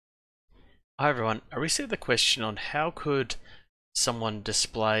Hi everyone, I received a question on how could someone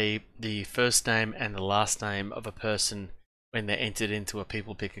display the first name and the last name of a person when they're entered into a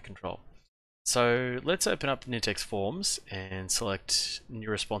people picker control. So let's open up the Nintex forms and select New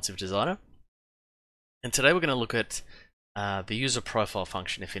Responsive Designer. And today we're going to look at the user profile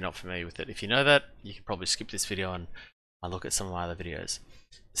function if you're not familiar with it. If you know that, you can probably skip this video and look at some of my other videos.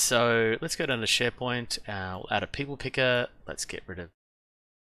 So let's go down to SharePoint, we'll add a people picker, let's get rid of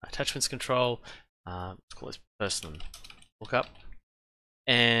attachments control, let's call this person lookup,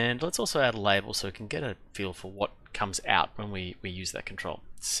 and let's also add a label so we can get a feel for what comes out when we use that control.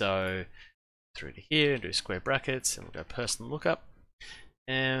 So through to here, do square brackets, and we'll go person lookup,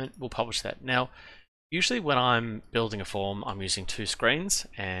 and we'll publish that. Now, usually when I'm building a form, I'm using two screens,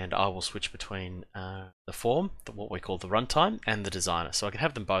 and I will switch between the form, what we call the runtime, and the designer. So I can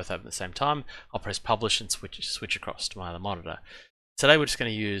have them both open at the same time. I'll press publish and switch across to my other monitor. Today we're just going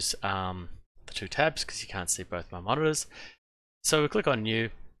to use the two tabs because you can't see both my monitors. So we click on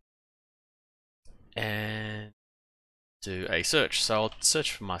New and do a search. So I'll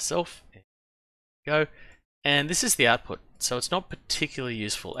search for myself. Go. And this is the output. So it's not particularly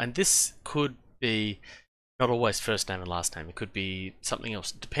useful. And this could be not always first name and last name. It could be something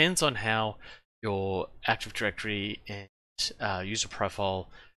else. It depends on how your Active Directory and user profile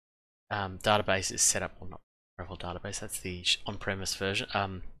database is set up or not. Database, that's the on-premise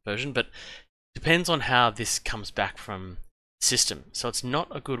version, but depends on how this comes back from the system. So it's not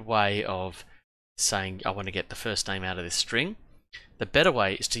a good way of saying I want to get the first name out of this string. The better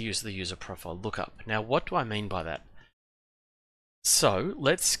way is to use the user profile lookup. Now, what do I mean by that? So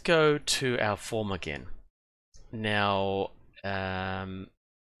let's go to our form again. Now,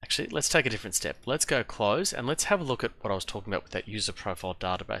 actually, let's take a different step. Let's go close and let's have a look at what I was talking about with that user profile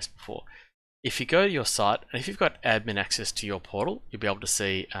database before. If you go to your site, and if you've got admin access to your portal, you'll be able to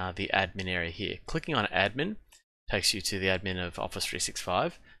see the admin area here. Clicking on admin takes you to the admin of Office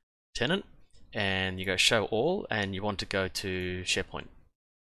 365 tenant, and you go show all, and you want to go to SharePoint.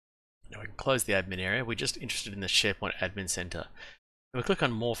 Now we can close the admin area. We're just interested in the SharePoint Admin Center. And we click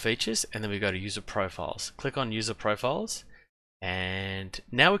on more features, and then we go to user profiles. Click on user profiles. And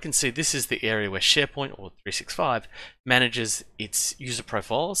now we can see this is the area where SharePoint or 365 manages its user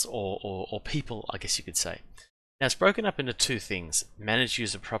profiles or people, I guess you could say. Now it's broken up into two things, manage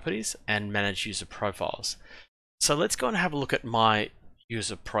user properties and manage user profiles. So let's go and have a look at my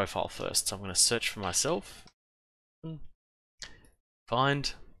user profile first. So I'm going to search for myself,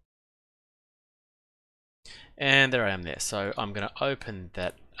 find, and there I am there. So I'm going to open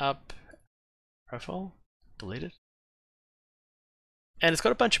that up, profile, delete it. And it's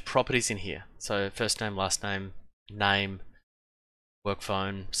got a bunch of properties in here. So first name, last name, name, work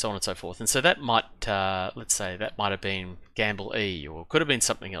phone, so on and so forth. And so that might, let's say that might have been Gamble E, or could have been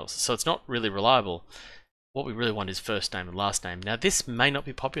something else. So it's not really reliable. What we really want is first name and last name. Now this may not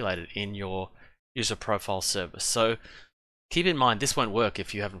be populated in your user profile service. So keep in mind this won't work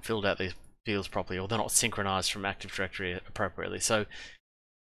if you haven't filled out these fields properly, or they're not synchronized from Active Directory appropriately. So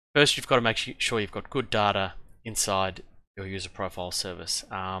first you've got to make sure you've got good data inside your user profile service.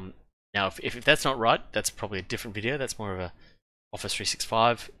 Now if that's not right, that's probably a different video. That's more of a Office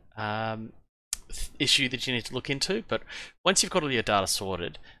 365 issue that you need to look into. But once you've got all your data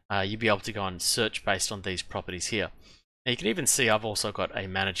sorted, you'll be able to go and search based on these properties here. Now you can even see I've also got a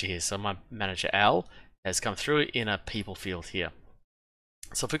manager here. So my manager Al has come through in a people field here.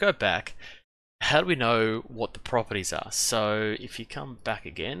 So if we go back, how do we know what the properties are? So if you come back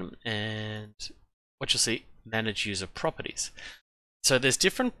again, and what you'll see, manage user properties. So there's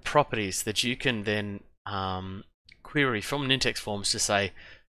different properties that you can then query from Nintex forms to say,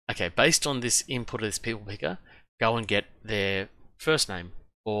 okay, based on this input of this people picker, go and get their first name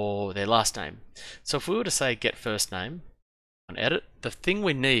or their last name. So if we were to say get first name on edit, the thing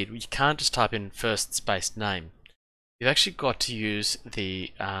we need, you can't just type in first space name. You've actually got to use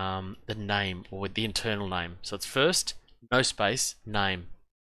the name or the internal name. So it's first, no space, name.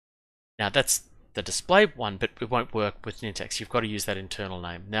 Now that's the display one, but it won't work with Nintex. You've got to use that internal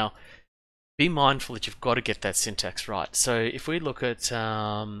name. Now, be mindful that you've got to get that syntax right. So if we look at,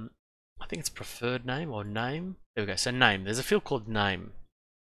 I think it's preferred name or name. There we go. So name. There's a field called name.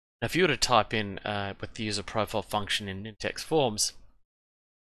 Now, if you were to type in with the user profile function in Nintex forms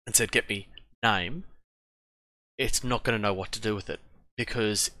and said get me name, it's not going to know what to do with it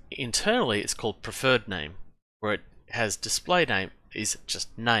because internally it's called preferred name, where it has display name is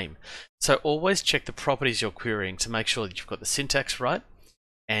just name. So always check the properties you're querying to make sure that you've got the syntax right,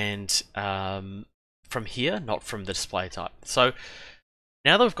 and from here, not from the display type. So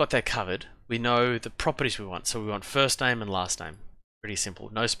now that we've got that covered, we know the properties we want. So we want first name and last name. Pretty simple.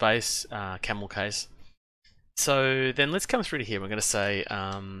 No space, camel case. So then let's come through to here. We're going to say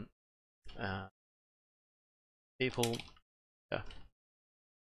people.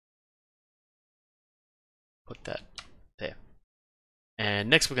 Put that there. And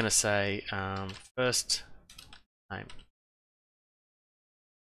next we're going to say first name.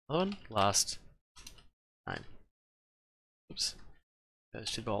 Another one, last name. Oops,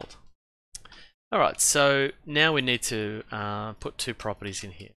 goes too bold. Alright, so now we need to put two properties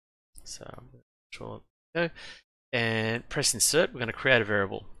in here. So sure, go and press insert. We're going to create a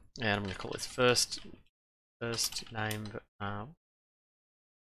variable, and I'm going to call this first name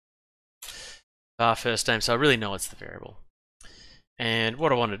var first name. So I really know it's the variable. And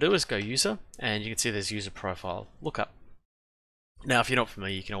what I want to do is go user, and you can see there's user profile lookup. Now, if you're not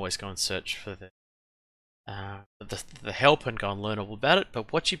familiar, you can always go and search for the help and go and learn all about it.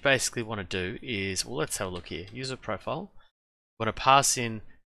 But what you basically want to do is, well, let's have a look here. User profile. We want to pass in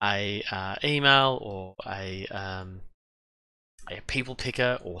a email or a people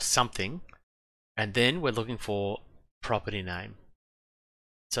picker or something, and then we're looking for property name.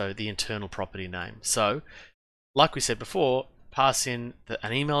 So the internal property name. So, like we said before, pass in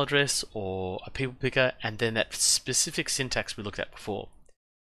an email address or a people picker, and then that specific syntax we looked at before.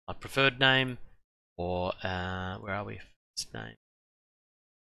 A preferred name, or where are we? First name.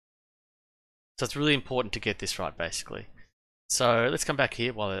 So it's really important to get this right, basically. So let's come back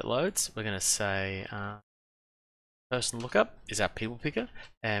here while it loads. We're going to say person lookup is our people picker,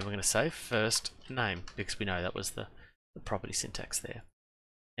 and we're going to say first name because we know that was the property syntax there.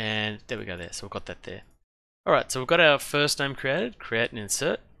 And there we go there. So we've got that there. Alright, so we've got our first name created, create and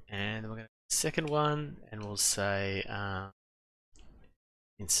insert, and then we're going to do the second one, and we'll say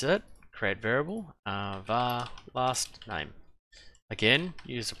insert, create variable, var last name. Again,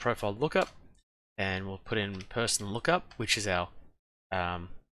 use a profile lookup, and we'll put in person lookup, which is our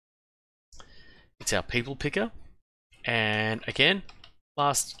it's our people picker, and again,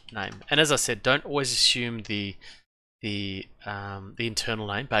 last name. And as I said, don't always assume the internal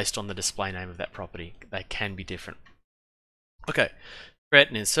name based on the display name of that property. They can be different. Okay, create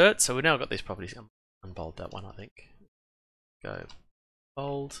and insert. So we now got these properties. Unbold that one, I think. Go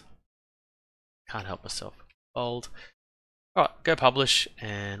bold. Can't help myself. Bold. All right, go publish,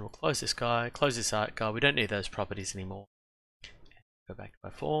 and we'll close this guy. Close this guy. We don't need those properties anymore. Go back to my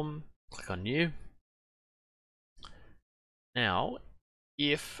form. Click on new. Now,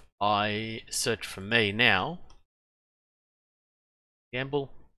 if I search for me now.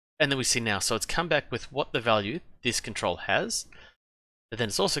 Gamble, and then we see now, so it's come back with what the value this control has, but then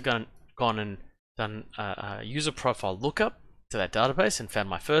it's also gone and done a user profile lookup to that database and found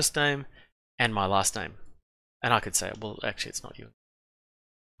my first name and my last name. And I could say, well, actually it's not you.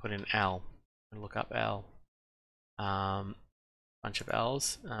 Put in Al and look up Al. Bunch of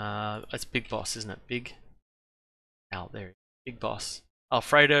Al's. It's Big Boss, isn't it? Big Al, there. Big Boss.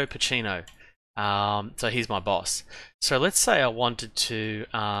 Alfredo Pacino. So he's my boss. So let's say I wanted to,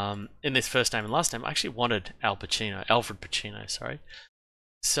 in this first name and last name, I actually wanted Alfred Pacino, sorry.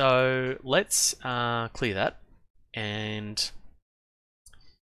 So let's clear that. And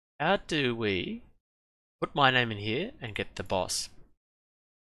how do we put my name in here and get the boss?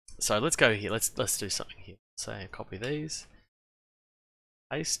 So let's go here. Let's do something here. Say copy these,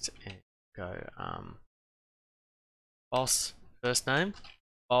 paste, and go boss first name,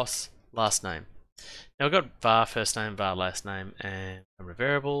 boss last name. Now we've got var first name, var last name, and number of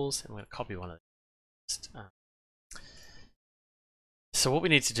variables, and we're going to copy one of these. So what we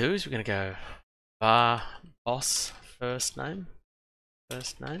need to do is we're going to go var boss first name.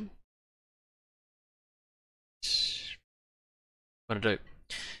 What I'm going to do.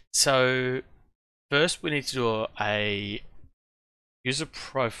 So first we need to do a user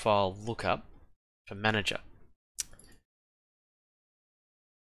profile lookup for manager.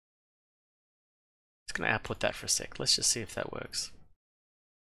 Just going to output that for a sec. Let's just see if that works.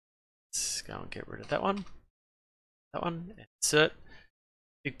 Let's go and get rid of that one. That one. Insert.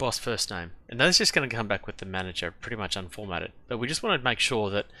 Big boss first name. And that's just going to come back with the manager, pretty much unformatted. But we just want to make sure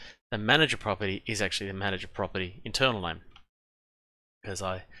that the manager property is actually the manager property internal name. Because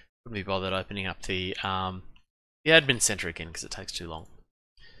I wouldn't be bothered opening up the admin center again because it takes too long.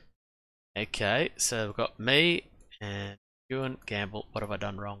 Okay, so we've got me and Ewan Gamble. What have I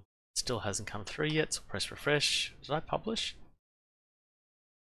done wrong? Still hasn't come through yet, so press refresh. Did I publish?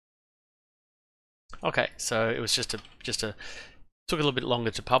 Okay, so it was just a took a little bit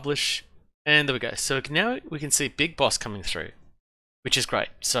longer to publish, and there we go. So now we can see Big Boss coming through, which is great.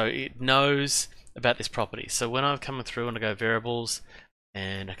 So it knows about this property. So when I'm coming through and I go variables,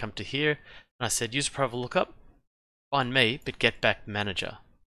 and I come to here, and I said user profile lookup, find me, but get back manager.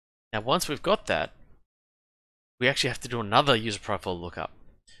 Now once we've got that, we actually have to do another user profile lookup.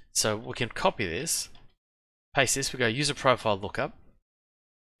 So we can copy this, paste this, we go user profile lookup,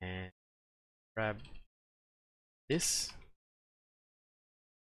 and grab this,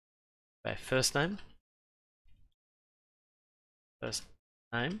 okay, first name, like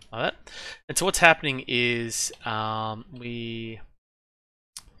that. And so what's happening is let me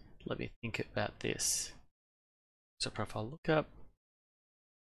think about this. So profile lookup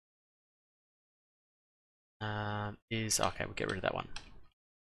is okay. We'll get rid of that one.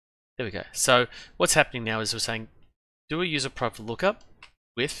 There we go. So what's happening now is we're saying do a user profile lookup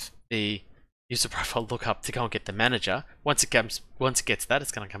with the user profile lookup to go and get the manager. Once it gets that,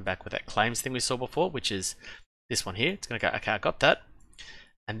 it's going to come back with that claims thing we saw before, which is this one here. It's going to go, okay, I got that.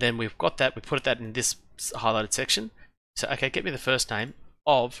 And then we've got that, we put that in this highlighted section. So, okay, get me the first name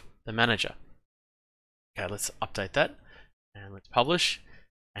of the manager. Okay, let's update that and let's publish.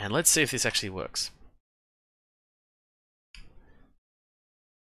 And let's see if this actually works.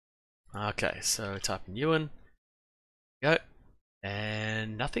 Okay, so type in Ewan. Go.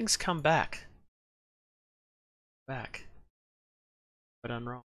 And nothing's come back. What done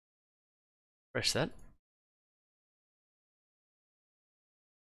wrong? Press that.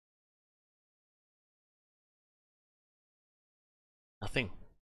 Nothing.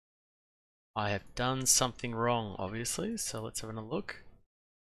 I have done something wrong, obviously, so let's have a look.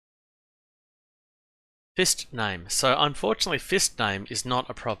 Fist name. So unfortunately fist name is not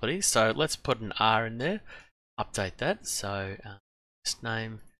a property, so let's put an R in there, update that. So fist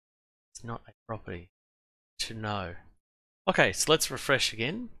name is not a property. To know. Okay, so let's refresh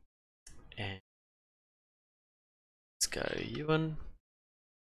again, and let's go Ewan.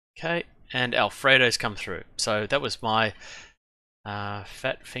 Okay, and Alfredo's come through. So that was my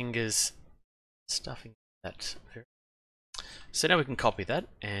fat fingers stuffing that. So now we can copy that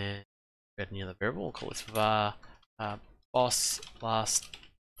and add another variable. We'll call this var boss last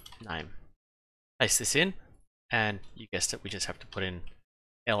name. Paste this in, and you guessed it, we just have to put in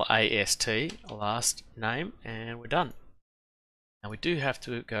LAST, last name, and we're done. Now we do have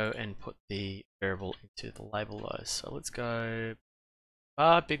to go and put the variable into the label though. So let's go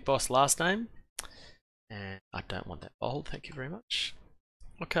var big boss last name, and I don't want that bold, thank you very much.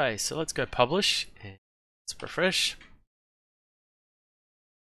 Okay, so let's go publish and let's refresh.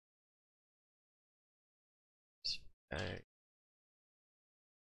 Okay.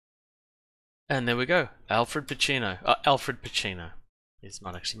 And there we go, Alfred Pacino. Alfred Pacino is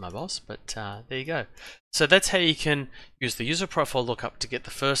not actually my boss, but there you go. So that's how you can use the user profile lookup to get the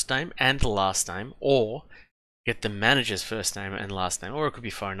first name and the last name, or get the manager's first name and last name, or it could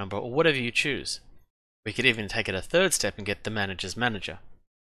be phone number, or whatever you choose. We could even take it a third step and get the manager's manager,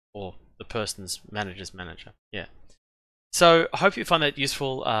 or the person's manager's manager. Yeah. So I hope you find that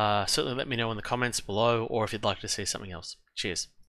useful. Certainly let me know in the comments below, or if you'd like to see something else. Cheers.